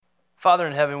Father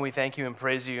in heaven, we thank you and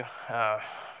praise you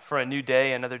for a new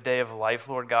day, another day of life,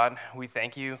 Lord God. We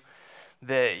thank you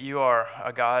that you are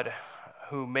a God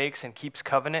who makes and keeps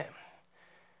covenant.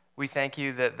 We thank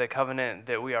you that the covenant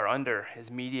that we are under is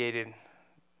mediated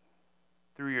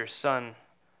through your Son,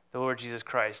 the Lord Jesus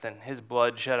Christ, and his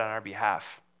blood shed on our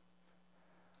behalf.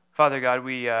 Father God,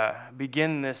 we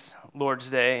begin this Lord's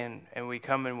Day, and we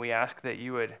come and we ask that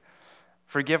you would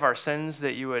forgive our sins,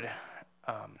 that you would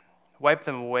wipe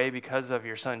them away because of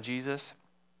your Son Jesus,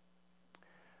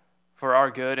 for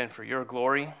our good and for your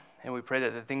glory. And we pray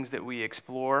that the things that we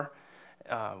explore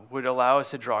would allow us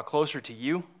to draw closer to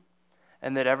you,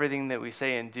 and that everything that we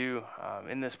say and do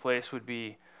in this place would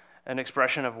be an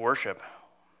expression of worship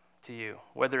to you,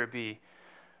 whether it be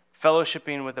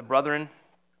fellowshipping with the brethren,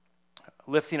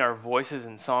 lifting our voices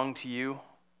in song to you,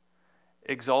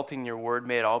 exalting your word.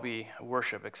 May it all be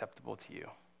worship acceptable to you.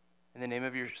 In the name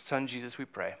of your Son Jesus we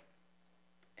pray.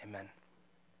 Amen.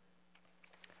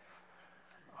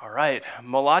 All right,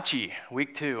 Malachi,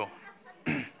 week 2.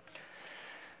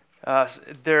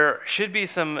 There should be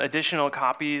some additional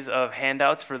copies of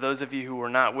handouts for those of you who were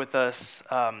not with us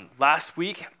last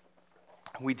week.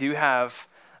 We do have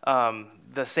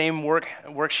the same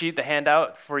worksheet, the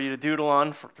handout, for you to doodle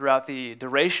on throughout the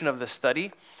duration of the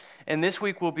study. And this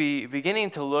week we'll be beginning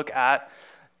to look at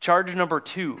charge number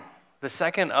 2, the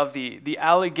second of the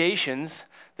allegations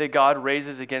that God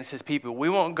raises against his people. We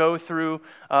won't go through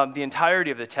the entirety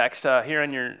of the text. Here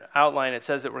in your outline it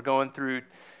says that we're going through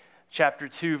chapter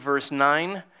 2, verse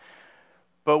 9,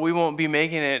 but we won't be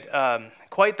making it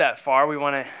quite that far. We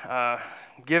want to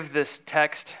give this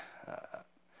text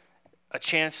a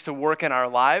chance to work in our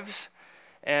lives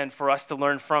and for us to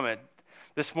learn from it.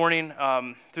 This morning,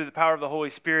 through the power of the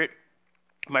Holy Spirit,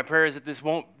 my prayer is that this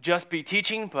won't just be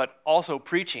teaching, but also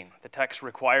preaching. The text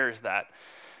requires that.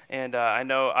 And I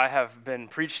know I have been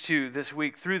preached to this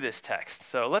week through this text.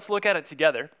 So let's look at it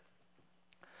together.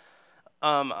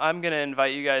 I'm going to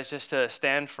invite you guys just to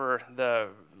stand for the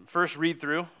first read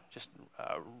through, just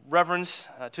reverence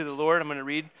to the Lord. I'm going to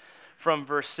read from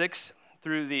verse 6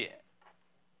 through the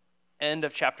end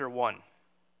of chapter 1.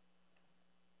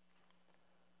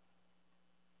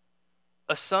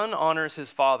 A son honors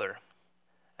his father,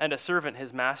 and a servant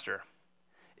his master.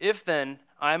 If then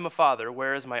I am a father,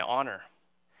 where is my honor?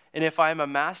 And if I am a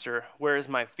master, where is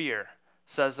my fear?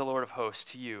 Says the Lord of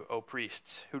hosts to you, O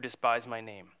priests, who despise my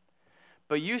name.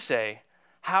 But you say,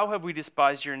 how have we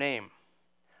despised your name?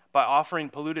 By offering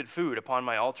polluted food upon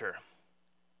my altar.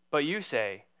 But you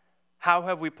say, how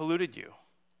have we polluted you?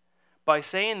 By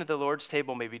saying that the Lord's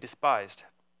table may be despised.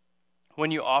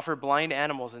 When you offer blind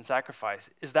animals in sacrifice,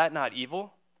 is that not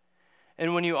evil?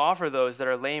 And when you offer those that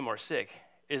are lame or sick,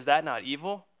 is that not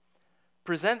evil?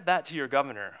 Present that to your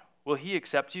governor. Will he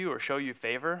accept you or show you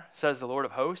favor, says the Lord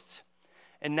of hosts?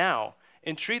 And now,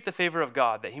 entreat the favor of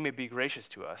God, that he may be gracious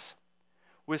to us.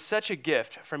 With such a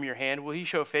gift from your hand, will he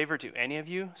show favor to any of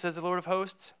you, says the Lord of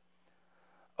hosts?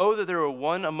 Oh, that there were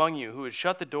one among you who would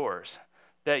shut the doors,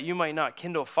 that you might not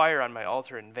kindle fire on my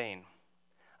altar in vain.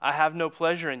 I have no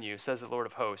pleasure in you, says the Lord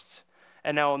of hosts,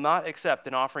 and I will not accept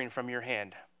an offering from your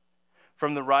hand.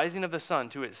 From the rising of the sun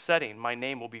to its setting, my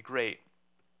name will be great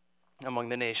among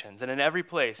the nations, and in every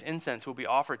place incense will be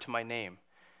offered to my name,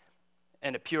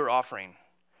 and a pure offering.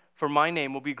 For my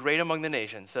name will be great among the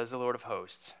nations, says the Lord of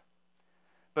hosts.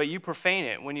 But you profane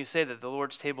it when you say that the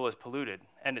Lord's table is polluted,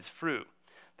 and its fruit,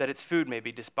 that its food may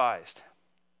be despised.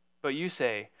 But you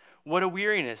say, what a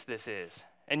weariness this is,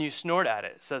 and you snort at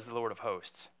it, says the Lord of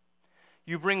hosts.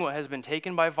 You bring what has been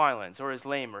taken by violence, or is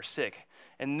lame or sick,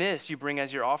 and this you bring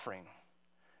as your offering.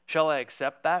 Shall I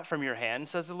accept that from your hand,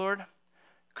 says the Lord?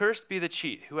 Cursed be the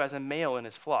cheat who has a male in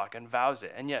his flock and vows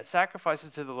it, and yet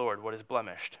sacrifices to the Lord what is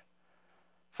blemished.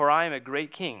 For I am a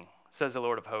great king, says the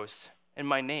Lord of hosts, and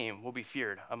my name will be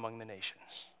feared among the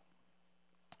nations.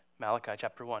 Malachi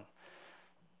chapter 1.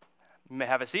 You may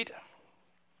have a seat.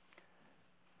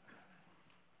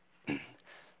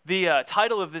 The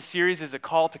title of this series is A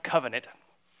Call to Covenant,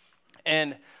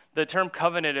 and the term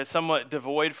covenant is somewhat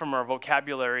devoid from our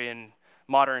vocabulary in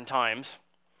modern times,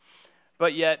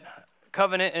 but yet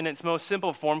covenant in its most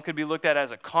simple form could be looked at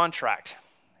as a contract.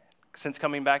 Since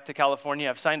coming back to California,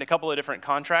 I've signed a couple of different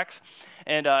contracts,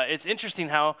 and it's interesting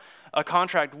how a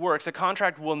contract works. A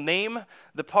contract will name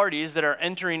the parties that are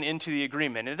entering into the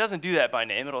agreement. It doesn't do that by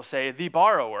name. It'll say the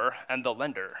borrower and the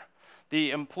lender,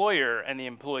 the employer and the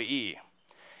employee.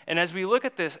 And as we look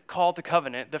at this call to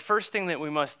covenant, the first thing that we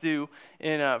must do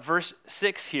in verse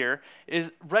 6 here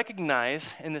is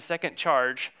recognize in the second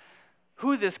charge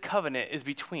who this covenant is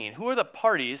between. Who are the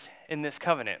parties in this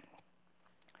covenant?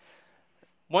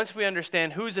 once we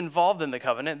understand who's involved in the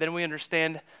covenant, then we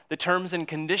understand the terms and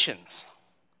conditions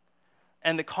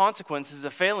and the consequences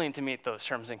of failing to meet those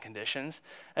terms and conditions,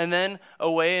 and then a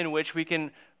way in which we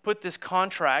can put this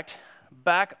contract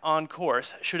back on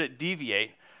course should it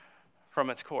deviate from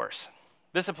its course.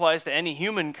 This applies to any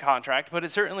human contract, but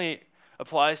it certainly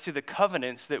applies to the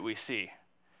covenants that we see.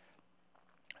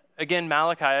 Again,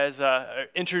 Malachi, as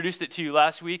introduced it to you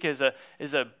last week, is a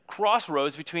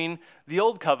crossroads between the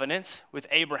old covenants with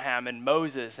Abraham and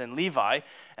Moses and Levi,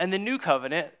 and the new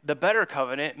covenant, the better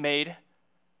covenant made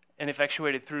and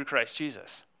effectuated through Christ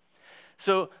Jesus.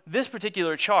 So this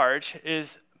particular charge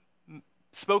is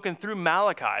spoken through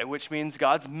Malachi, which means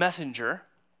God's messenger,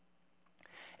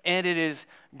 and it is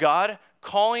God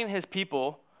calling his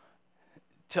people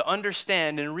to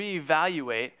understand and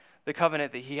reevaluate the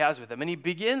covenant that he has with them. And he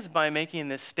begins by making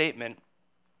this statement: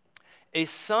 a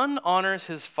son honors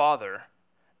his father,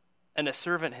 and a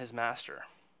servant his master.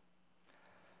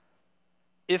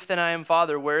 If then I am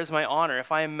father, where is my honor?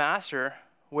 If I am master,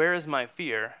 where is my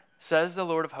fear? Says the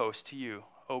Lord of hosts to you,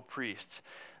 O priests.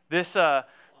 This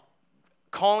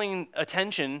calling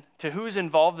attention to who's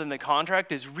involved in the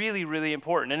contract is really, really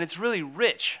important, and it's really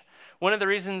rich. One of the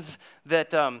reasons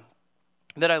that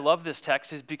I love this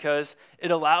text is because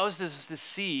it allows us to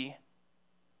see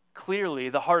clearly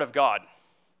the heart of God.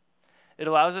 It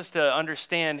allows us to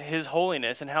understand his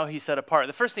holiness and how he's set apart.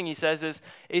 The first thing he says is,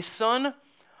 a son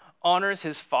honors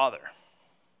his father.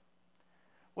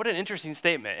 What an interesting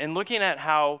statement. And looking at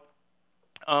how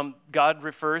God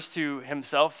refers to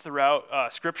himself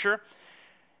throughout Scripture,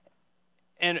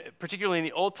 and particularly in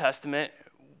the Old Testament,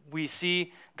 we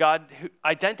see God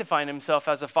identifying himself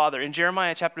as a father. In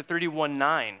Jeremiah chapter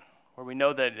 31:9, where we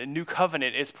know that a new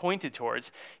covenant is pointed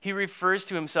towards, he refers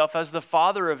to himself as the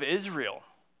father of Israel.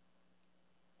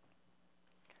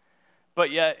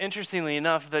 But yet, interestingly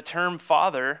enough, the term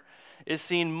father is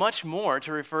seen much more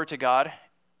to refer to God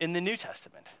in the New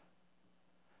Testament.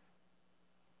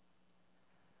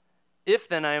 If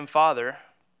then I am father,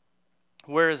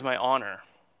 where is my honor?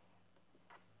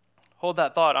 Hold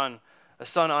that thought on a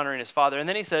son honoring his father. And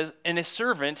then he says, and a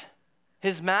servant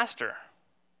his master.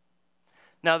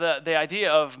 Now the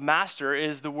idea of master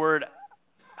is the word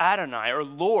Adonai, or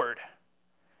Lord.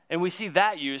 And we see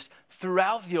that used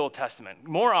throughout the Old Testament.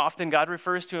 More often, God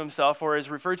refers to himself or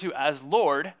is referred to as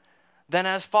Lord than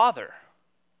as Father.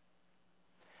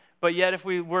 But yet, if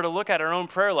we were to look at our own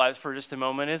prayer lives for just a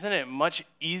moment, isn't it much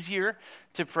easier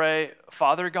to pray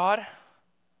Father God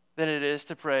than it is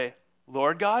to pray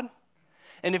Lord God?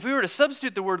 And if we were to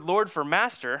substitute the word Lord for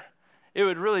master, it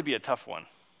would really be a tough one.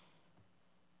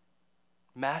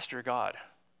 Master God.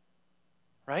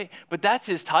 Right? But that's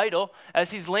his title.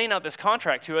 As he's laying out this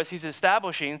contract to us, he's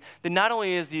establishing that not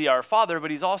only is he our father,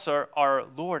 but he's also our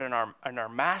Lord and our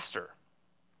master.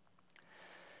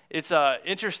 It's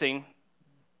interesting,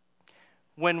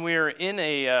 when we're in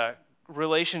a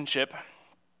relationship,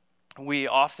 we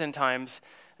oftentimes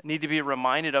need to be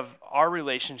reminded of our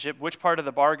relationship, which part of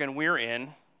the bargain we're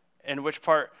in, and which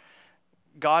part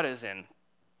God is in.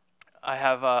 I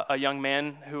have a young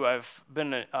man who I've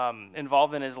been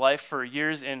involved in his life for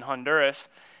years in Honduras,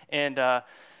 and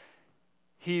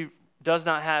he does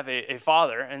not have a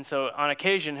father, and so on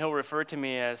occasion he'll refer to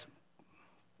me as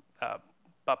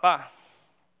Papa,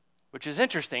 which is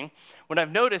interesting. What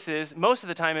I've noticed is most of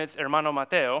the time it's Hermano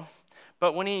Mateo,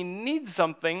 but when he needs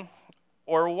something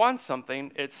or wants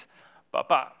something, it's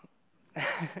Papa.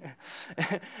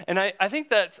 And I think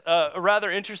that's a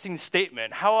rather interesting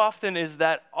statement. How often is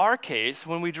that our case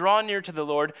when we draw near to the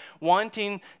Lord,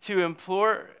 wanting to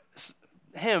implore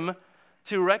him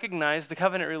to recognize the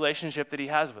covenant relationship that he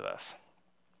has with us?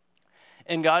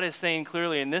 And God is saying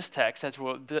clearly in this text, as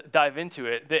we'll dive into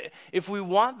it, that if we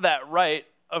want that right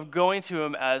of going to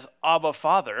him as Abba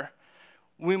Father,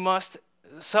 we must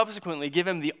subsequently give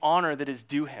him the honor that is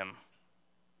due him,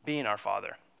 being our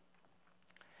Father.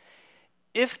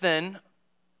 If then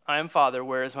I am father,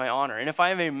 where is my honor? And if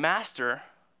I am a master,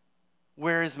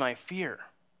 where is my fear?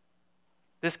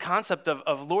 This concept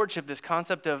of lordship, this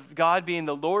concept of God being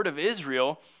the Lord of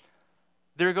Israel,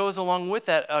 there goes along with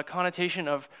that a connotation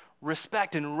of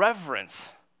respect and reverence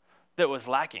that was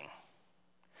lacking.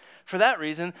 For that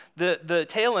reason, the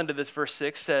tail end of this verse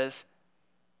 6 says,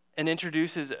 and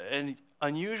introduces an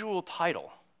unusual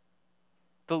title,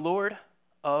 the Lord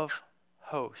of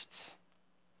hosts.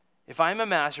 If I am a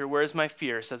master, where is my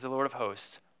fear, says the Lord of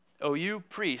hosts? O you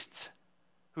priests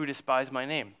who despise my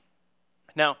name.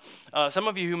 Now, some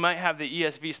of you who might have the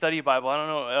ESV study Bible, I don't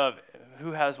know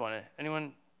who has one.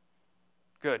 Anyone?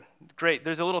 Good. Great.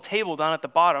 There's a little table down at the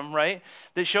bottom, right,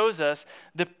 that shows us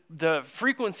the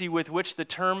frequency with which the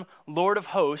term Lord of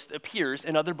Hosts appears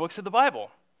in other books of the Bible.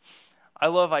 I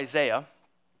love Isaiah,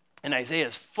 and Isaiah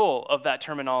is full of that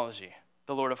terminology,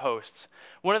 the Lord of Hosts.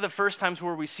 One of the first times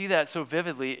where we see that so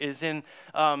vividly is in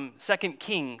 2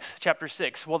 Kings chapter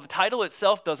 6. Well, the title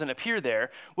itself doesn't appear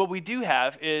there. What we do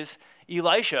have is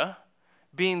Elisha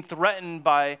being threatened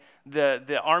by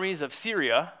the armies of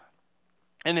Syria,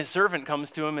 and his servant comes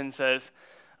to him and says,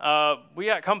 we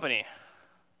got company.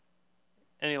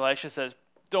 And Elisha says,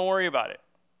 don't worry about it.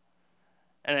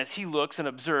 And as he looks and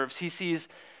observes, he sees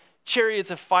chariots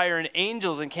of fire and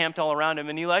angels encamped all around him.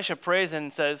 And Elisha prays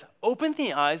and says, open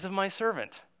the eyes of my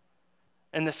servant.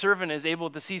 And the servant is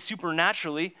able to see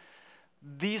supernaturally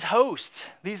these hosts,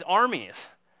 these armies.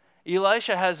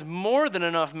 Elisha has more than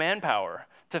enough manpower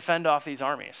to fend off these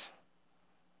armies.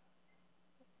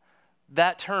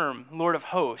 That term, Lord of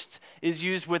Hosts, is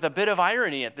used with a bit of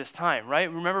irony at this time, right?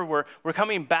 Remember, we're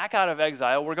coming back out of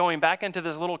exile. We're going back into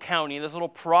this little county, this little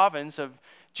province of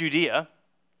Judea.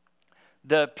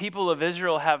 The people of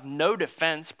Israel have no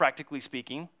defense, practically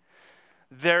speaking.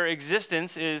 Their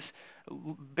existence is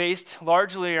based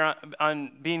largely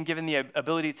on being given the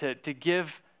ability to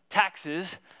give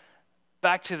taxes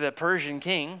back to the Persian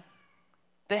king.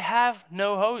 They have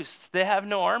no hosts. They have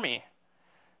no army.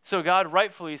 So God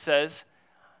rightfully says,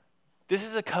 this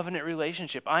is a covenant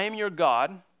relationship. I am your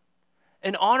God,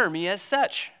 and honor me as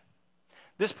such.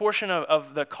 This portion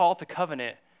of the call to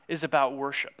covenant is about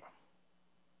worship.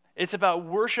 It's about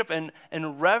worship and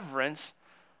reverence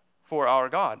for our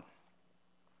God,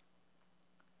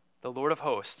 the Lord of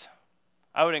Hosts.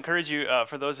 I would encourage you,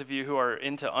 for those of you who are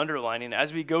into underlining,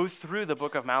 as we go through the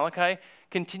book of Malachi,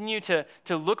 continue to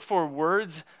look for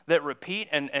words that repeat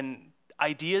and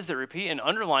ideas that repeat, and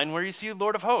underline where you see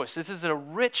Lord of Hosts. This is a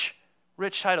rich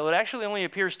title. It actually only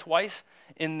appears twice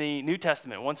in the New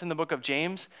Testament, once in the book of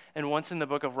James and once in the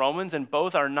book of Romans, and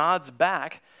both are nods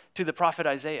back to the prophet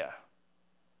Isaiah.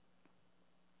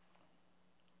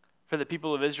 For the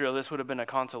people of Israel, this would have been a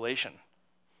consolation.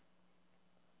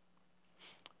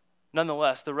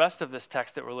 Nonetheless, the rest of this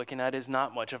text that we're looking at is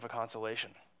not much of a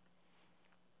consolation.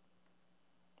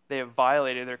 They have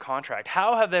violated their contract.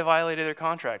 How have they violated their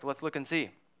contract? Let's look and see.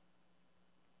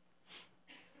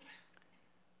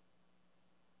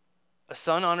 A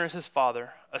son honors his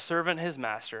father, a servant his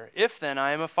master. If then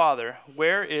I am a father,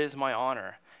 where is my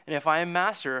honor? And if I am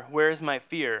master, where is my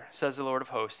fear? Says the Lord of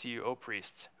Hosts to you, O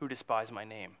priests, who despise my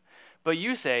name. But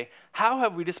you say, how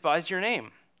have we despised your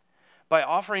name? By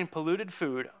offering polluted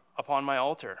food upon my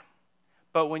altar.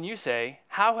 But when you say,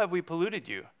 how have we polluted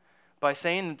you? By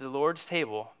saying that the Lord's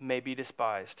table may be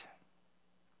despised.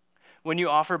 When you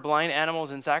offer blind animals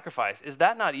in sacrifice, is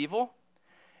that not evil?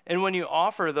 And when you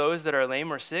offer those that are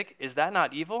lame or sick, is that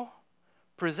not evil?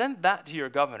 Present that to your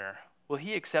governor. Will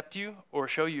he accept you or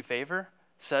show you favor?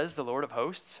 Says the Lord of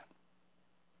Hosts.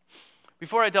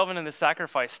 Before I delve into the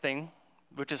sacrifice thing,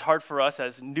 which is hard for us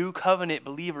as new covenant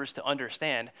believers to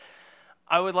understand,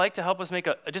 I would like to help us make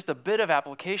just a bit of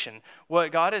application.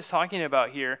 What God is talking about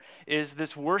here is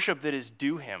this worship that is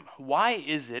due him. Why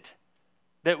is it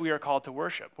that we are called to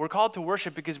worship? We're called to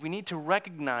worship because we need to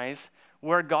recognize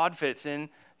where God fits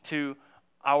into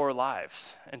our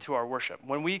lives and to our worship.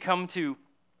 When we come to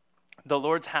the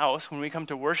Lord's house, when we come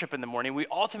to worship in the morning, we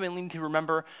ultimately need to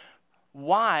remember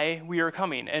why we are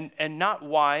coming, and not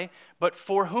why, but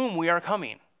for whom we are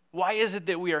coming. Why is it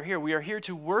that we are here? We are here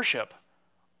to worship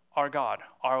our God,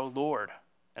 our Lord,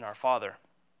 and our Father.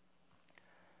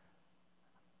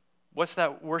 What's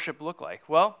that worship look like?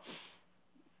 Well,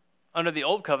 under the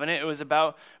Old Covenant, it was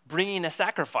about bringing a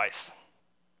sacrifice.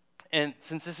 And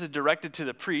since this is directed to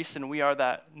the priests, and we are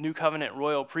that New Covenant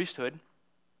royal priesthood,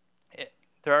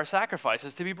 there are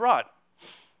sacrifices to be brought.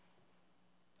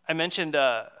 I mentioned,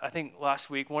 I think last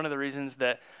week, one of the reasons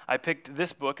that I picked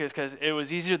this book is because it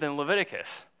was easier than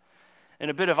Leviticus. In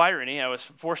a bit of irony, I was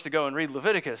forced to go and read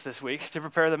Leviticus this week to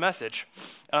prepare the message.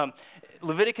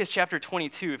 Leviticus chapter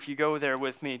 22, if you go there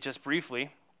with me just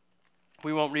briefly,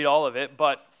 we won't read all of it,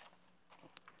 but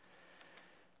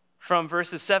from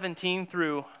verses 17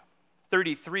 through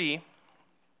 33,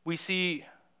 we see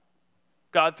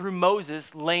God, through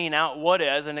Moses, laying out what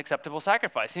is an acceptable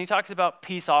sacrifice. And he talks about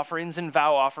peace offerings and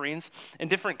vow offerings and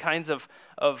different kinds of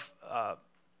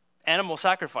animal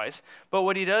sacrifice. But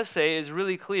what he does say is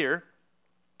really clear.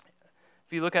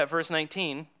 If you look at verse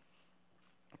 19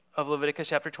 of Leviticus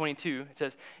chapter 22, it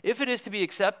says, if it is to be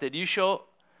accepted, it shall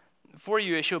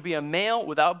be a male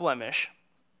without blemish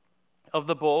of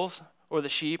the bulls or the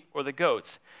sheep or the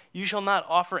goats. You shall not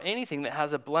offer anything that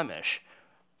has a blemish,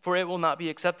 for it will not be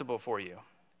acceptable for you.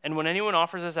 And when anyone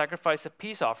offers a sacrifice of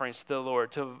peace offerings to the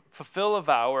Lord to fulfill a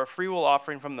vow or a freewill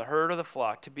offering from the herd or the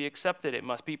flock, to be accepted, it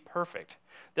must be perfect.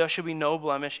 There should be no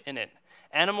blemish in it.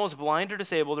 Animals blind or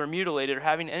disabled or mutilated or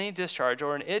having any discharge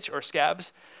or an itch or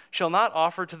scabs shall not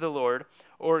offer to the Lord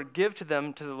or give to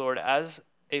them to the Lord as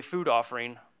a food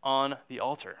offering on the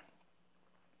altar.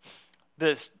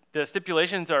 The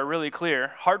stipulations are really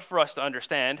clear, hard for us to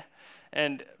understand,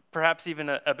 and perhaps even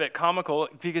a bit comical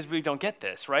because we don't get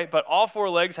this, right? But all four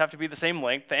legs have to be the same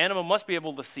length. The animal must be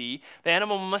able to see. The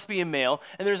animal must be a male.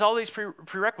 And there's all these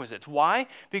prerequisites. Why?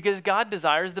 Because God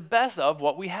desires the best of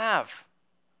what we have.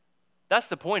 That's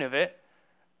the point of it.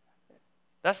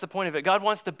 That's the point of it. God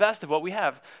wants the best of what we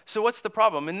have. So what's the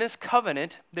problem? In this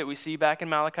covenant that we see back in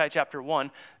Malachi chapter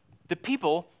 1, the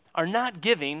people are not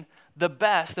giving the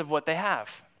best of what they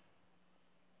have.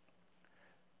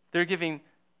 They're giving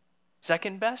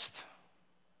second best?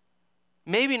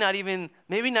 Maybe not even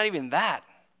that.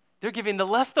 They're giving the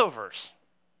leftovers.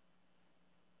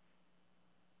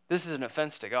 This is an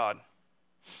offense to God.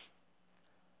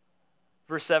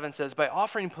 Verse 7 says, by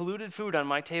offering polluted food on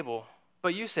my table,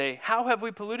 but you say, how have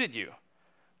we polluted you?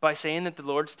 By saying that the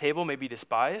Lord's table may be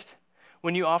despised?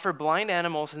 When you offer blind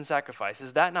animals in sacrifice,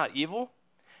 is that not evil?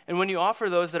 And when you offer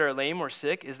those that are lame or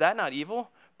sick, is that not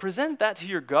evil? Present that to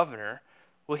your governor.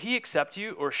 Will he accept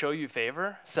you or show you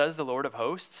favor, says the Lord of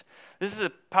hosts? This is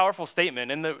a powerful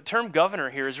statement, and the term governor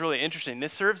here is really interesting.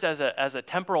 This serves as a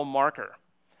temporal marker.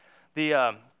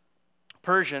 The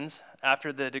Persians,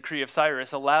 after the decree of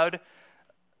Cyrus, allowed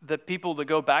the people to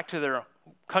go back to their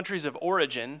countries of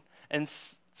origin and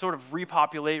sort of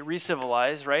repopulate,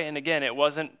 re-civilize, right? And again, it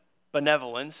wasn't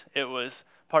benevolence. It was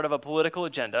part of a political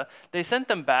agenda. They sent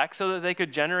them back so that they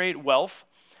could generate wealth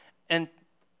and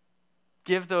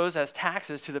give those as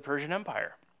taxes to the Persian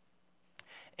Empire.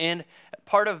 And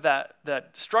part of that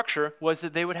structure was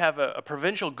that they would have a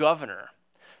provincial governor.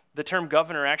 The term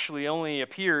governor actually only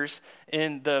appears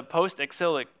in the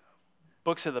post-exilic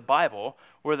books of the Bible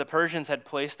where the Persians had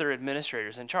placed their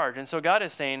administrators in charge. And so God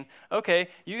is saying, okay,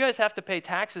 you guys have to pay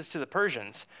taxes to the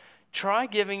Persians. Try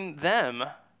giving them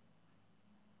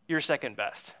your second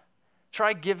best.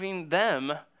 Try giving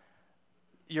them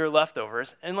your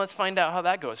leftovers, and let's find out how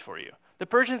that goes for you. The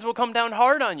Persians will come down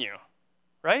hard on you,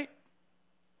 right?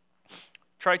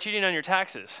 Try cheating on your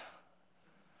taxes.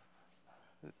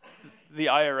 The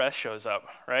IRS shows up,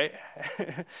 right?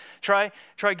 Try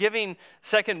giving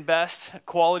second best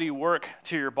quality work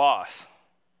to your boss.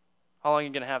 How long are you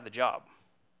going to have the job?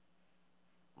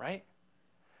 Right?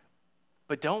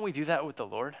 But don't we do that with the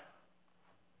Lord?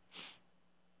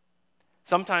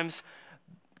 Sometimes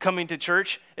coming to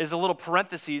church is a little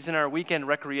parentheses in our weekend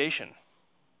recreation.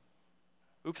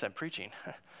 Oops, I'm preaching.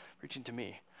 Preaching to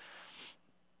me.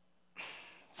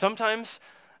 Sometimes,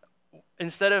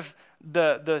 instead of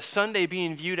the Sunday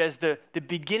being viewed as the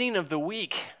beginning of the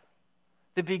week,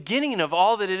 the beginning of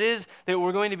all that it is that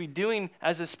we're going to be doing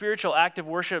as a spiritual act of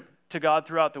worship to God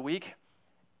throughout the week,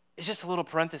 it's just a little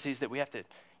parentheses that we have to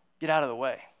get out of the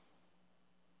way.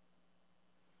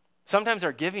 Sometimes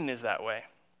our giving is that way.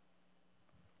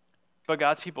 But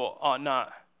God's people ought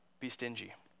not be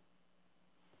stingy.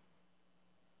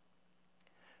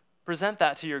 Present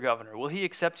that to your governor. Will he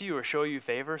accept you or show you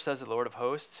favor, says the Lord of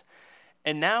hosts?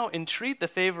 And now entreat the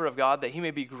favor of God that he may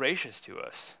be gracious to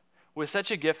us. With such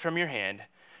a gift from your hand,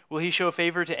 will he show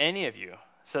favor to any of you,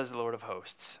 says the Lord of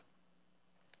hosts.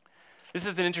 This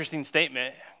is an interesting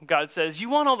statement. God says, you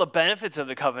want all the benefits of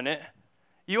the covenant.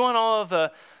 You want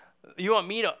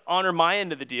me to honor my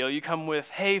end of the deal. You come with,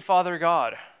 hey, Father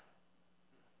God.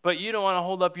 But you don't want to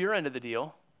hold up your end of the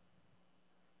deal.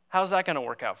 How's that going to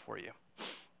work out for you?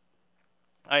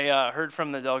 I heard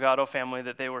from the Delgado family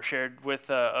that they were shared with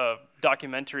a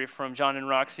documentary from John and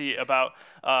Roxy about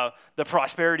the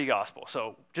prosperity gospel.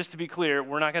 So just to be clear,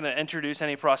 we're not going to introduce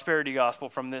any prosperity gospel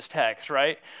from this text,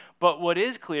 right? But what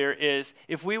is clear is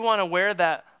if we want to wear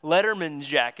that Letterman's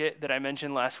jacket that I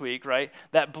mentioned last week, right?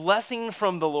 That blessing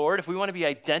from the Lord, if we want to be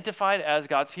identified as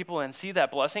God's people and see that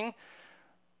blessing,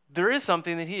 there is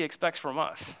something that he expects from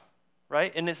us,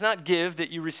 right? And it's not give that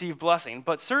you receive blessing,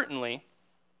 but certainly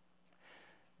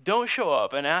don't show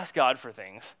up and ask God for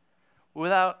things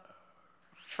without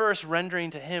first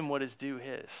rendering to him what is due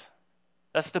his.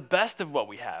 That's the best of what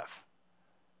we have,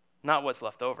 not what's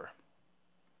left over.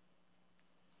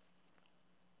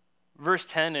 Verse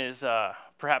 10 is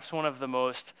perhaps one of the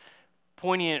most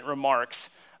poignant remarks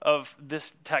of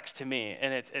this text to me,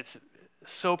 and it's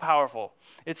so powerful.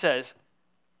 It says,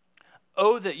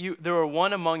 oh, that there were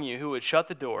one among you who would shut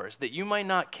the doors, that you might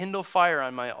not kindle fire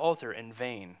on my altar in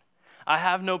vain. I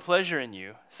have no pleasure in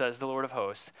you, says the Lord of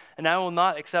hosts, and I will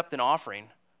not accept an offering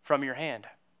from your hand.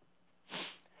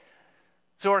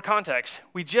 So our context,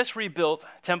 we just rebuilt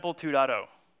Temple 2.0,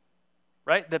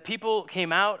 right? The people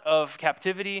came out of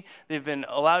captivity. They've been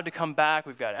allowed to come back.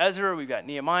 We've got Ezra, we've got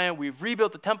Nehemiah. We've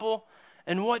rebuilt the temple,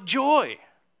 and what joy!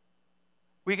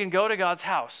 We can go to God's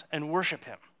house and worship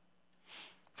him.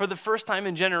 For the first time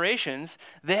in generations,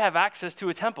 they have access to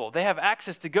a temple. They have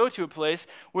access to go to a place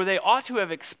where they ought to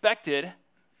have expected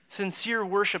sincere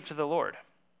worship to the Lord.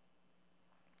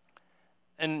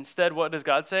 And instead, what does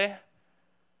God say?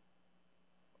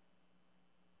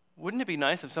 Wouldn't it be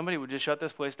nice if somebody would just shut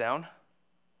this place down?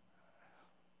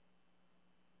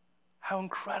 How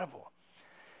incredible.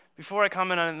 Before I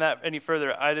comment on that any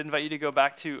further, I'd invite you to go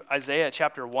back to Isaiah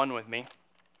chapter 1 with me.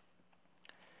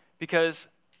 Because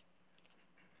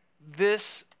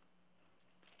this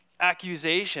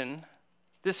accusation,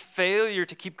 this failure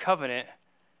to keep covenant,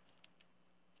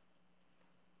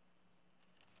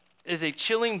 is a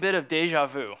chilling bit of deja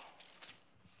vu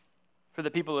for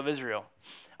the people of Israel.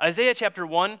 Isaiah chapter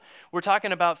 1, we're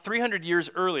talking about 300 years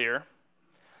earlier.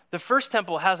 The first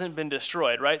temple hasn't been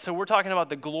destroyed, right? So we're talking about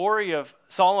the glory of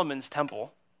Solomon's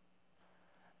temple.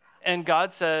 And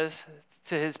God says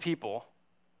to his people,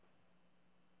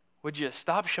 would you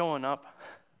stop showing up?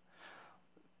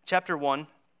 Chapter 1,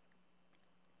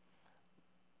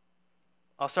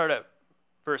 I'll start at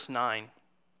verse 9.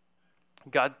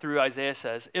 God, through Isaiah,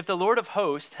 says, if the Lord of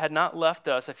hosts had not left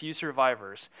us a few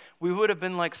survivors, we would have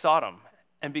been like Sodom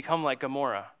and become like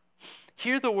Gomorrah.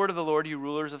 Hear the word of the Lord, you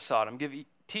rulers of Sodom. Give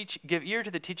ear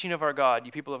to the teaching of our God,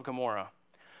 you people of Gomorrah.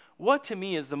 What to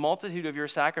me is the multitude of your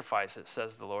sacrifices,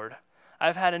 says the Lord.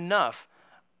 I've had enough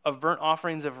of burnt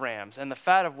offerings of rams and the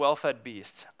fat of well-fed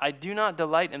beasts. I do not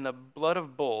delight in the blood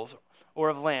of bulls or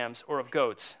of lambs or of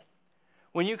goats.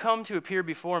 When you come to appear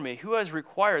before me, who has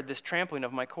required this trampling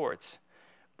of my courts?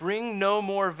 Bring no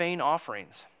more vain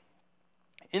offerings.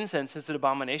 Incense is an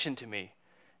abomination to me.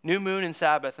 New moon and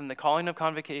Sabbath and the calling of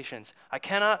convocations. I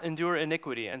cannot endure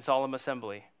iniquity and solemn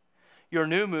assembly. Your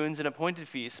new moons and appointed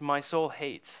feasts my soul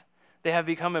hates. They have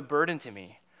become a burden to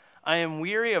me. I am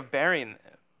weary of bearing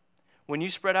them. When you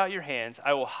spread out your hands,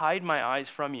 I will hide my eyes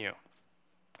from you.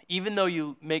 Even though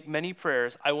you make many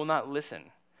prayers, I will not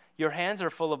listen. Your hands are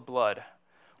full of blood.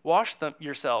 Wash them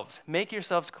yourselves, make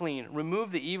yourselves clean,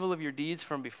 remove the evil of your deeds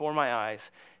from before my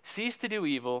eyes. Cease to do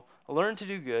evil, learn to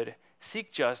do good,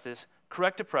 seek justice,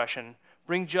 correct oppression,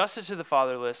 bring justice to the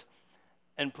fatherless,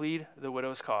 and plead the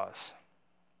widow's cause.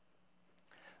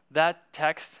 That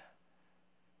text,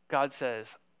 God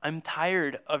says, I'm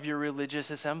tired of your religious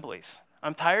assemblies.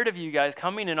 I'm tired of you guys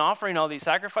coming and offering all these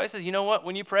sacrifices. You know what?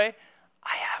 When you pray,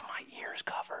 I have my ears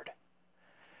covered.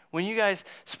 When you guys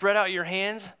spread out your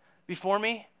hands before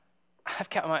me, I've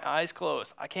got my eyes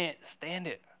closed. I can't stand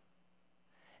it.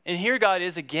 And here God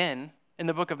is again in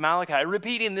the book of Malachi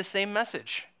repeating this same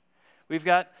message. We've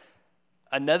got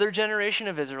another generation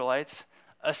of Israelites,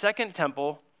 a second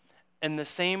temple, and the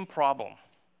same problem.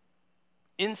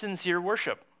 Insincere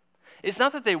worship. It's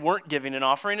not that they weren't giving an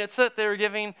offering, it's that they were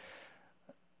giving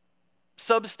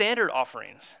substandard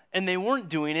offerings, and they weren't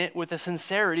doing it with a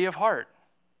sincerity of heart.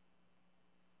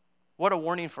 What a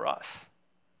warning for us.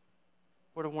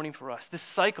 What a warning for us. This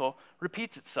cycle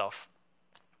repeats itself.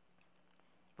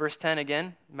 Verse 10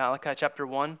 again, Malachi chapter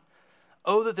 1.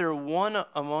 Oh, that there were one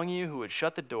among you who would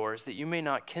shut the doors, that you may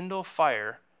not kindle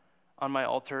fire on my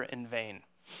altar in vain.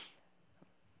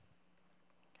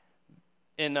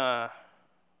 In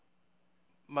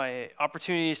my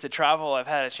opportunities to travel, I've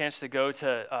had a chance to go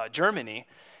to Germany.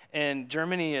 And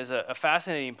Germany is a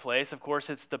fascinating place. Of course,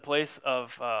 it's the place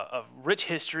of rich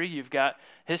history. You've got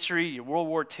history, World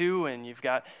War II, and you've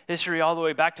got history all the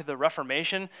way back to the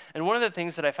Reformation. And one of the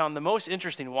things that I found the most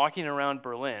interesting walking around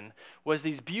Berlin was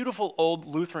these beautiful old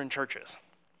Lutheran churches.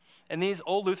 And these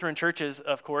old Lutheran churches,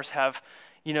 of course, have,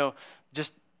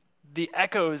 just the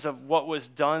echoes of what was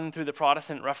done through the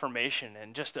Protestant Reformation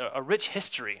and just a rich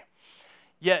history.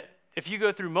 Yet, if you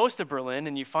go through most of Berlin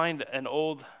and you find an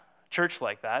old church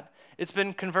like that, it's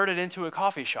been converted into a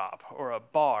coffee shop or a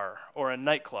bar or a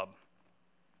nightclub.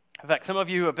 In fact, some of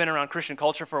you who have been around Christian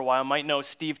culture for a while might know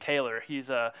Steve Taylor. He's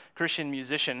a Christian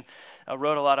musician,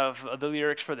 wrote a lot of the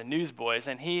lyrics for the Newsboys,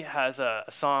 and he has a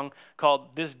song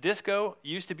called This Disco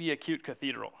Used to Be a Cute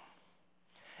Cathedral.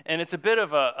 And it's a bit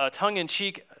of a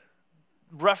tongue-in-cheek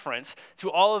reference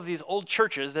to all of these old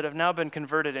churches that have now been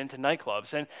converted into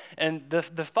nightclubs. And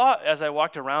the thought as I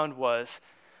walked around was,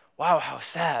 wow, how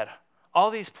sad. All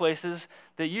these places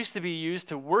that used to be used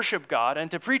to worship God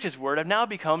and to preach his word have now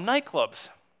become nightclubs.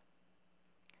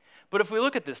 But if we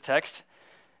look at this text,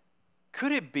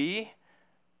 could it be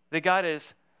that God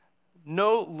is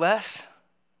no less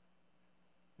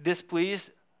displeased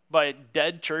by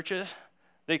dead churches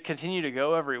that continue to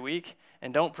go every week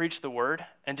and don't preach the word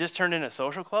and just turn into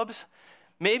social clubs,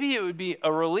 maybe it would be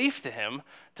a relief to him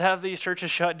to have these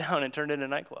churches shut down and turned into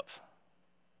nightclubs.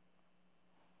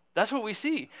 That's what we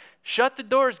see. Shut the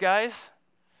doors, guys.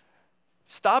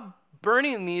 Stop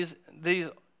burning these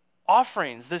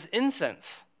offerings, this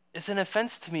incense. It's an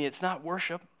offense to me. It's not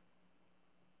worship.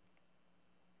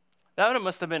 That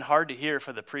must have been hard to hear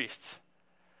for the priests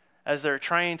as they're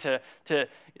trying to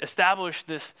establish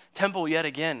this temple yet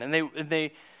again. And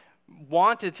they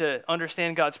wanted to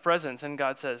understand God's presence, and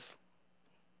God says,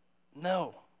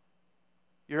 no,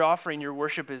 your offering, your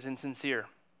worship is insincere.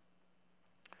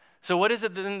 So what is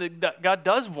it then that God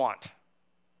does want?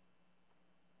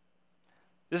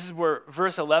 This is where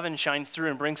verse 11 shines through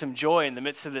and brings some joy in the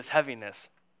midst of this heaviness.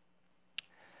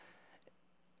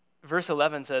 Verse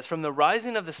 11 says, "From the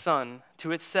rising of the sun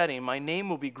to its setting, my name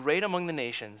will be great among the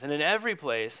nations, and in every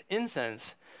place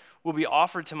incense will be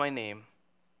offered to my name,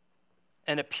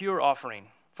 and a pure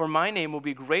offering. For my name will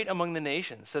be great among the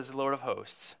nations, says the Lord of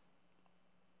hosts."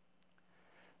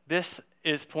 This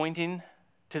is pointing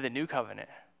to the new covenant.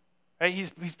 Right?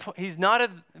 He's not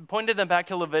pointed them back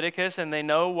to Leviticus, and they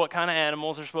know what kind of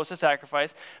animals they're supposed to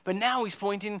sacrifice, but now he's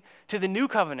pointing to the new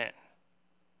covenant.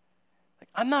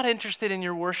 I'm not interested in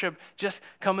your worship just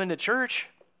coming to church.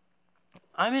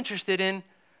 I'm interested in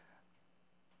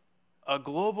a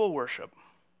global worship.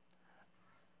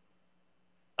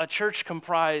 A church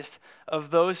comprised of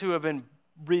those who have been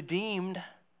redeemed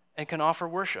and can offer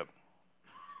worship.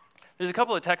 There's a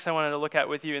couple of texts I wanted to look at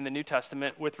with you in the New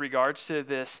Testament with regards to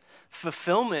this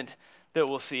fulfillment that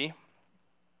we'll see.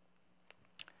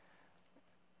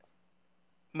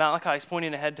 Malachi is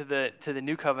pointing ahead to the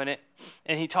new covenant,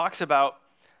 and he talks about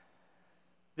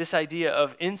this idea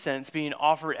of incense being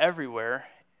offered everywhere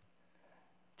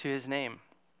to his name.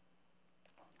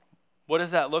 What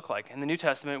does that look like? In the New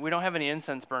Testament, we don't have any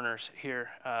incense burners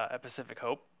here at Pacific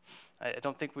Hope. I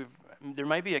don't think there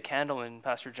might be a candle in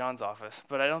Pastor John's office,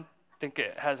 but I don't think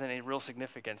it has any real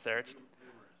significance there.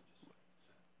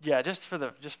 Just for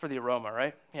the aroma,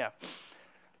 right? Yeah.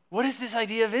 What is this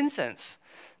idea of incense?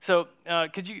 So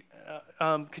could you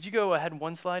go ahead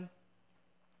one slide?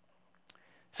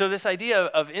 So this idea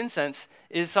of incense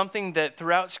is something that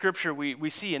throughout Scripture we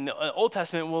see. In the Old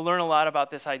Testament, we'll learn a lot about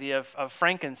this idea of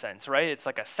frankincense, right? It's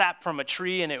like a sap from a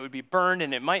tree, and it would be burned,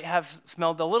 and it might have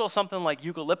smelled a little something like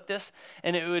eucalyptus,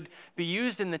 and it would be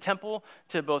used in the temple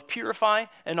to both purify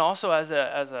and also as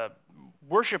a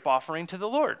worship offering to the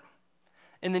Lord.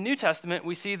 In the New Testament,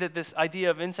 we see that this idea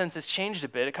of incense has changed a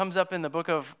bit. It comes up in the book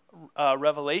of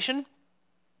Revelation,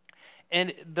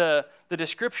 and the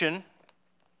description.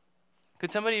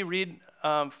 Could somebody read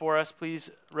for us, please,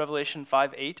 Revelation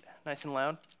 5:8, nice and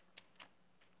loud?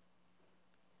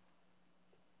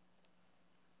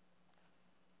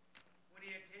 When he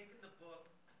had taken the book,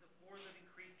 the 4 living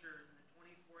creatures and the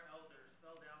 24 elders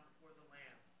fell down before the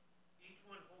Lamb, each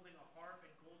one holding a harp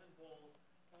and golden bowls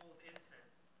full of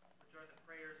incense, which are the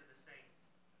prayers of the saints.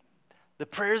 The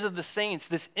prayers of the saints,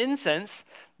 this incense,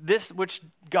 this which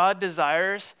God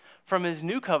desires from his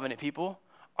new covenant people,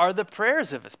 are the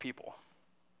prayers of his people.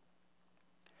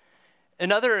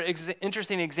 Another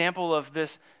interesting example of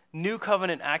this new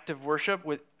covenant act of worship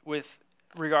with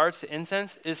regards to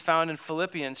incense is found in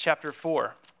Philippians chapter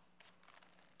 4.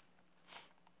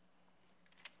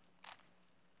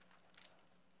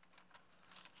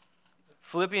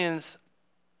 Philippians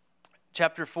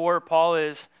chapter 4, Paul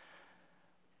is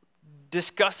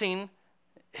discussing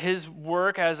his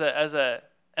work as a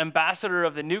ambassador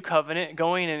of the new covenant,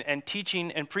 going and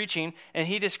teaching and preaching, and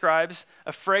he describes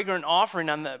a fragrant offering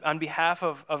on behalf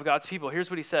of God's people. Here's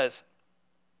what he says.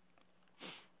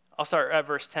 I'll start at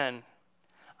verse 10.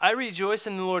 "I rejoice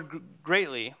in the Lord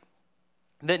greatly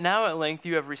that now at length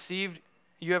you have received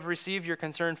your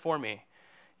concern for me.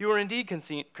 You were indeed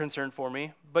concerned for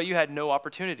me, but you had no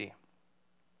opportunity.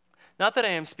 Not that I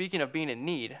am speaking of being in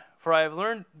need, for I have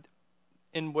learned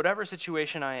in whatever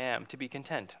situation I am to be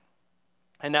content.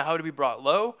 I know how to be brought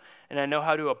low, and I know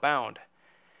how to abound.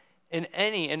 In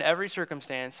any and every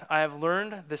circumstance, I have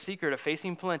learned the secret of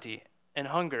facing plenty and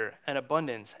hunger and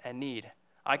abundance and need.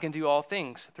 I can do all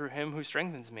things through him who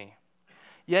strengthens me.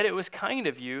 Yet it was kind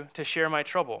of you to share my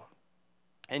trouble.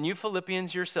 And you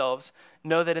Philippians yourselves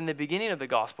know that in the beginning of the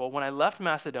gospel, when I left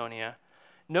Macedonia,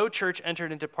 no church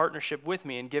entered into partnership with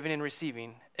me in giving and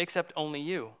receiving, except only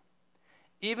you.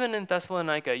 Even in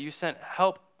Thessalonica, you sent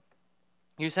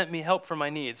me help for my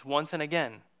needs once and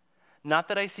again. Not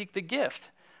that I seek the gift,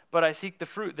 but I seek the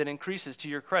fruit that increases to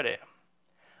your credit.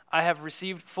 I have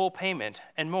received full payment,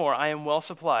 and more, I am well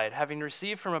supplied, having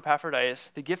received from Epaphroditus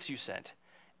the gifts you sent,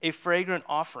 a fragrant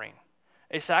offering,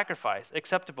 a sacrifice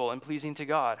acceptable and pleasing to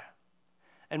God.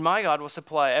 And my God will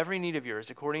supply every need of yours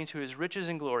according to his riches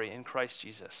and glory in Christ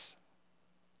Jesus.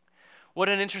 What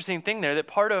an interesting thing there, that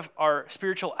part of our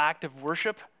spiritual act of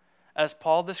worship, as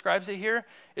Paul describes it here,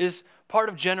 is part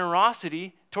of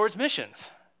generosity towards missions.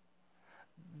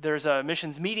 There's a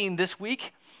missions meeting this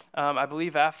week, I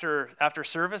believe after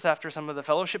service, after some of the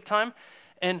fellowship time.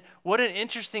 And what an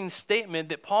interesting statement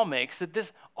that Paul makes, that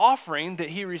this offering that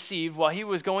he received while he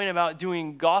was going about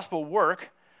doing gospel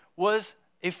work was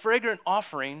a fragrant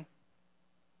offering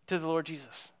to the Lord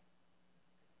Jesus.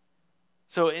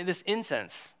 So in this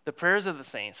incense, the prayers of the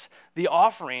saints, the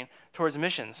offering towards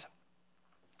missions.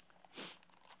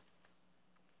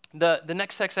 The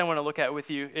next text I want to look at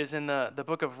with you is in the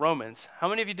book of Romans. How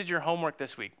many of you did your homework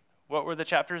this week? What were the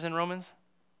chapters in Romans?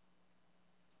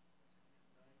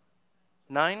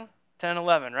 9, 10,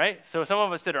 11, right? So some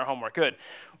of us did our homework. Good.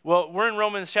 Well, we're in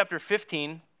Romans chapter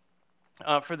 15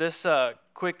 for this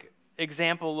quick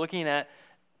example, looking at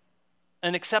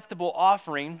an acceptable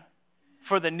offering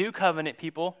for the new covenant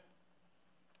people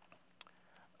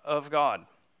of God.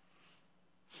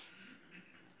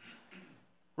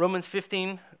 Romans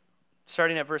 15,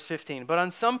 starting at verse 15. But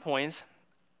on some points,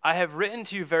 I have written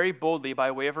to you very boldly by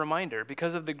way of reminder,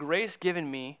 because of the grace given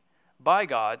me by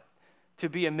God to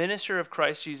be a minister of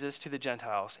Christ Jesus to the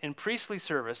Gentiles, in priestly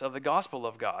service of the gospel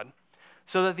of God,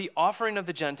 so that the offering of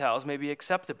the Gentiles may be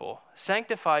acceptable,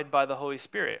 sanctified by the Holy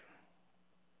Spirit.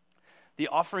 The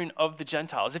offering of the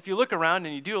Gentiles. If you look around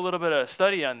and you do a little bit of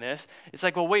study on this, it's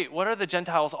like, well, wait, what are the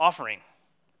Gentiles offering?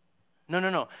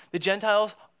 No. The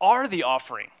Gentiles are the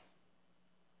offering.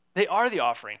 They are the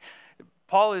offering.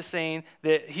 Paul is saying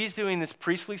that he's doing this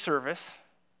priestly service.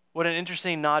 What an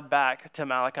interesting nod back to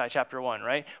Malachi chapter 1,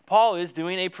 right? Paul is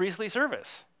doing a priestly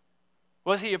service.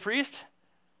 Was he a priest?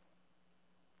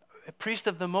 A priest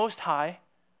of the Most High,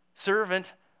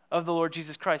 servant of the Lord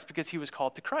Jesus Christ, because he was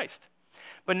called to Christ.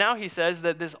 But now he says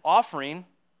that this offering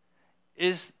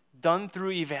is done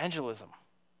through evangelism,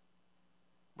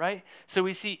 right? So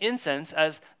we see incense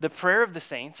as the prayer of the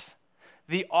saints,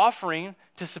 the offering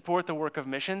to support the work of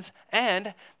missions,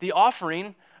 and the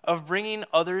offering of bringing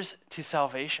others to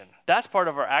salvation. That's part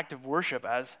of our act of worship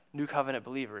as New Covenant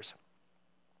believers.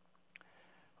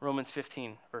 Romans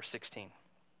 15, verse 16.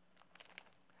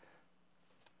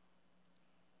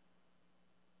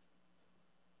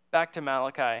 Back to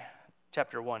Malachi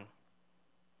chapter 1.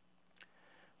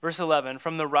 Verse 11,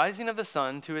 from the rising of the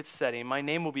sun to its setting, my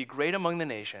name will be great among the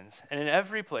nations, and in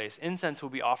every place incense will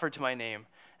be offered to my name,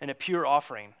 and a pure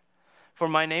offering. For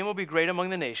my name will be great among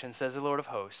the nations, says the Lord of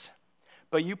hosts.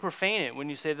 But you profane it when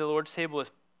you say the Lord's table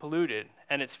is polluted,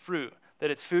 and its fruit,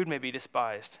 that its food may be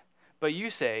despised. But you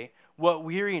say, what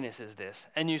weariness is this?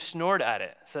 And you snort at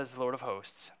it, says the Lord of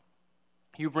hosts.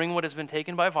 You bring what has been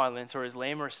taken by violence, or is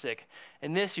lame or sick,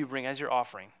 and this you bring as your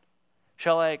offering.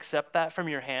 Shall I accept that from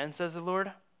your hand, says the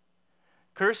Lord?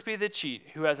 Cursed be the cheat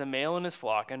who has a male in his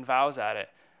flock and vows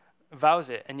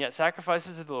it, and yet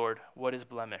sacrifices to the Lord what is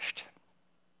blemished.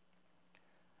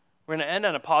 We're going to end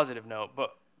on a positive note,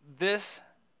 but this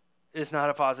is not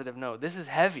a positive note. This is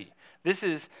heavy. This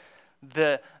is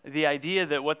the idea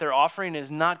that what they're offering is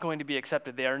not going to be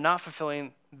accepted. They are not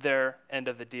fulfilling their end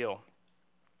of the deal.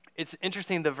 It's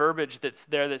interesting, the verbiage that's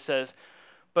there that says,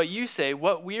 but you say,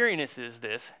 what weariness is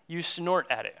this? You snort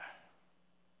at it,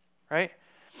 right?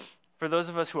 For those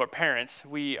of us who are parents,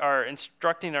 we are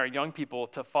instructing our young people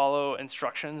to follow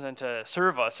instructions and to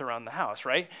serve us around the house,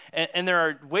 right? And there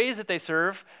are ways that they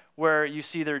serve where you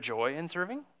see their joy in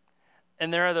serving.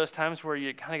 And there are those times where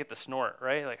you kind of get the snort,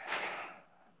 right? Like,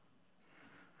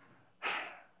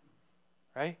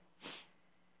 right?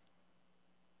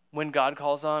 When God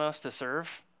calls on us to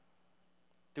serve,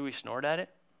 do we snort at it?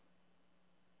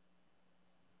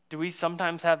 Do we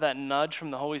sometimes have that nudge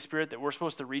from the Holy Spirit that we're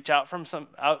supposed to reach out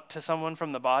to someone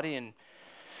from the body, and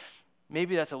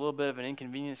maybe that's a little bit of an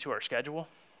inconvenience to our schedule?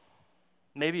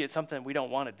 Maybe it's something we don't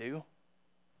want to do.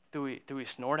 Do we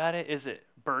snort at it? Is it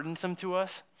burdensome to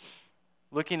us?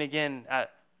 Looking again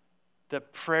at the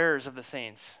prayers of the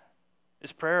saints,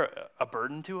 is prayer a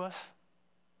burden to us?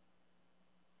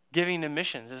 Giving to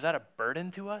missions, is that a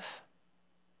burden to us?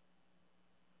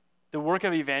 The work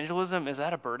of evangelism, is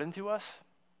that a burden to us?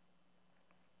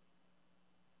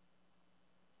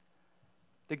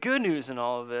 The good news in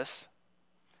all of this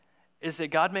is that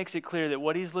God makes it clear that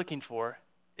what he's looking for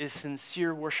is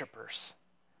sincere worshipers.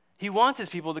 He wants his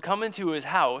people to come into his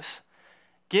house,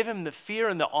 give him the fear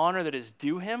and the honor that is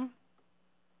due him,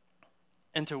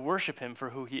 and to worship him for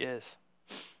who he is.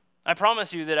 I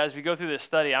promise you that as we go through this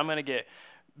study, I'm going to get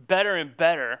better and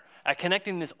better at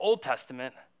connecting this Old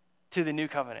Testament to the new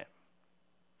covenant.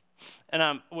 And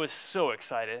I was so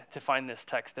excited to find this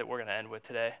text that we're going to end with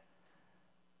today.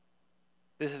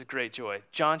 This is great joy.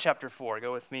 John chapter 4.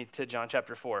 Go with me to John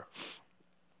chapter 4.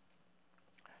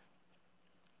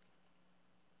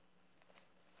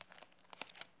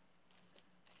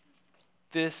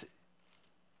 This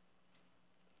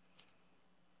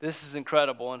is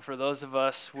incredible, and for those of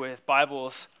us with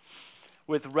Bibles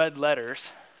with red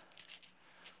letters,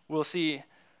 we'll see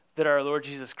that our Lord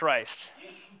Jesus Christ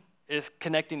is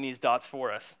connecting these dots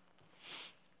for us.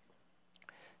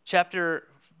 Chapter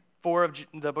 4 of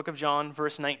the book of John,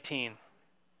 verse 19.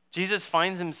 Jesus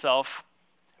finds himself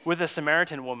with a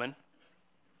Samaritan woman.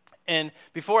 And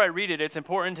before I read it, it's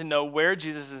important to know where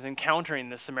Jesus is encountering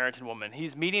this Samaritan woman.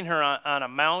 He's meeting her on a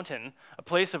mountain, a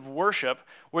place of worship,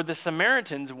 where the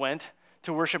Samaritans went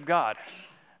to worship God.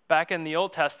 Back in the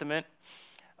Old Testament,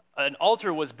 an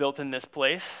altar was built in this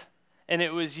place, and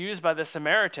it was used by the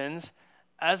Samaritans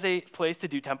as a place to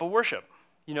do temple worship.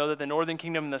 You know that the northern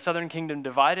kingdom and the southern kingdom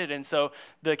divided, and so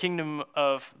the kingdom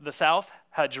of the south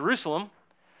had Jerusalem.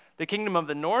 The kingdom of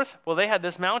the north, well, they had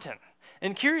this mountain.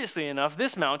 And curiously enough,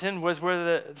 this mountain was where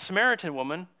the Samaritan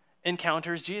woman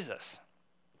encounters Jesus.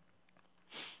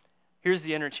 Here's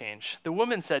the interchange. The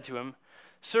woman said to him,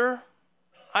 "Sir,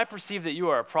 I perceive that you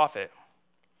are a prophet.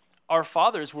 Our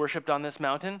fathers worshipped on this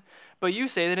mountain, but you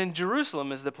say that in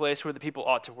Jerusalem is the place where the people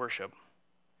ought to worship."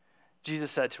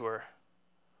 Jesus said to her,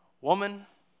 "Woman,"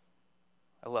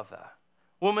 I love that.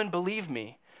 "Woman, believe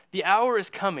me, the hour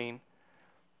is coming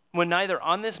when neither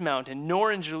on this mountain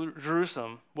nor in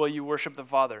Jerusalem will you worship the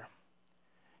Father.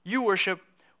 You worship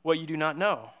what you do not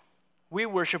know. We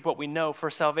worship what we know, for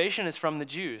salvation is from the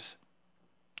Jews.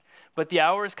 But the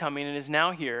hour is coming and is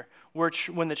now here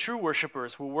when the true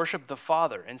worshipers will worship the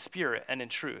Father in spirit and in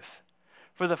truth.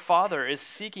 For the Father is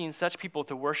seeking such people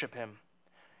to worship him.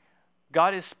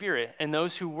 God is spirit, and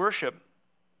those who worship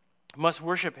must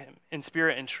worship him in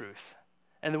spirit and truth."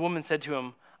 And the woman said to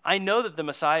him, "I know that the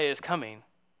Messiah is coming,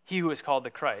 he who is called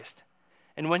the Christ.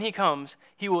 And when he comes,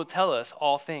 he will tell us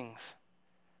all things."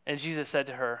 And Jesus said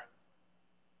to her,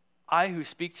 "I who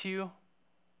speak to you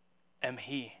am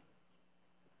he."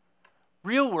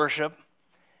 Real worship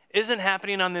isn't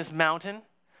happening on this mountain.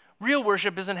 Real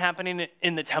worship isn't happening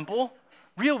in the temple.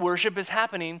 Real worship is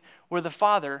happening where the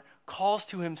Father calls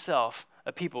to himself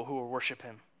a people who will worship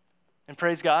him. And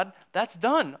praise God, that's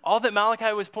done. All that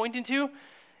Malachi was pointing to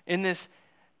in this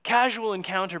casual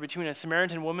encounter between a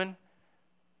Samaritan woman,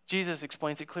 Jesus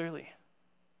explains it clearly.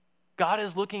 God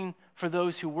is looking for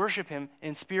those who worship him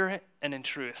in spirit and in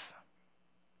truth.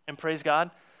 And praise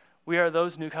God, we are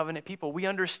those new covenant people. We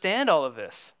understand all of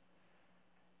this.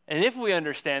 And if we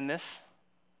understand this,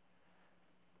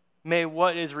 may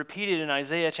what is repeated in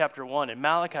Isaiah chapter 1 and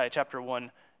Malachi chapter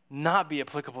 1 not be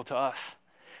applicable to us.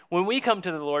 When we come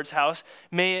to the Lord's house,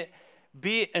 may it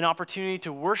be an opportunity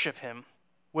to worship him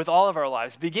with all of our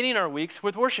lives, beginning our weeks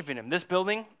with worshiping him. This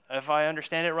building, if I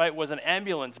understand it right, was an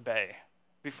ambulance bay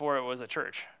before it was a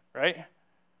church, right?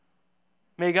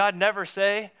 May God never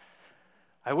say,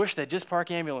 "I wish they'd just park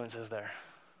ambulances there,"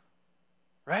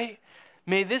 right?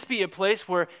 May this be a place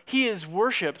where he is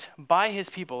worshiped by his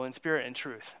people in spirit and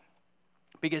truth,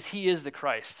 because he is the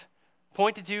Christ,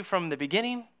 pointed to from the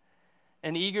beginning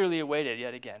and eagerly awaited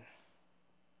yet again.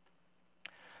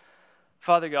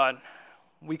 Father God,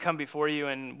 we come before you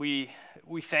and we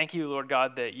thank you, Lord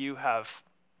God, that you have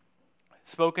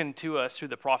spoken to us through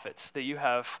the prophets, that you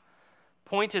have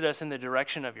pointed us in the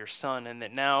direction of your Son, and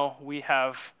that now we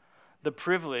have the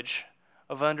privilege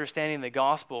of understanding the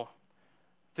gospel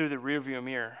through the rearview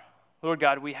mirror. Lord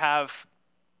God, we have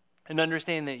an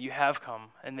understanding that you have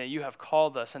come and that you have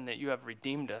called us and that you have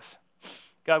redeemed us.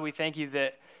 God, we thank you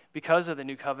that because of the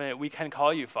new covenant, we can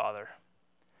call you Father.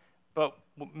 But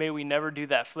may we never do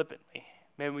that flippantly.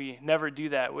 May we never do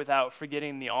that without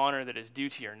forgetting the honor that is due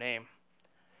to your name.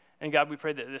 And God, we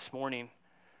pray that this morning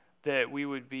that we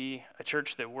would be a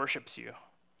church that worships you,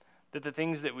 that the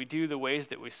things that we do, the ways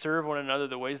that we serve one another,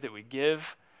 the ways that we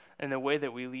give, and the way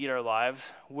that we lead our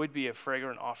lives would be a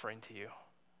fragrant offering to you.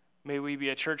 May we be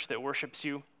a church that worships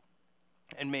you,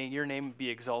 and may your name be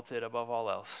exalted above all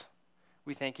else.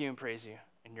 We thank you and praise you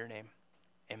in your name.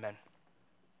 Amen.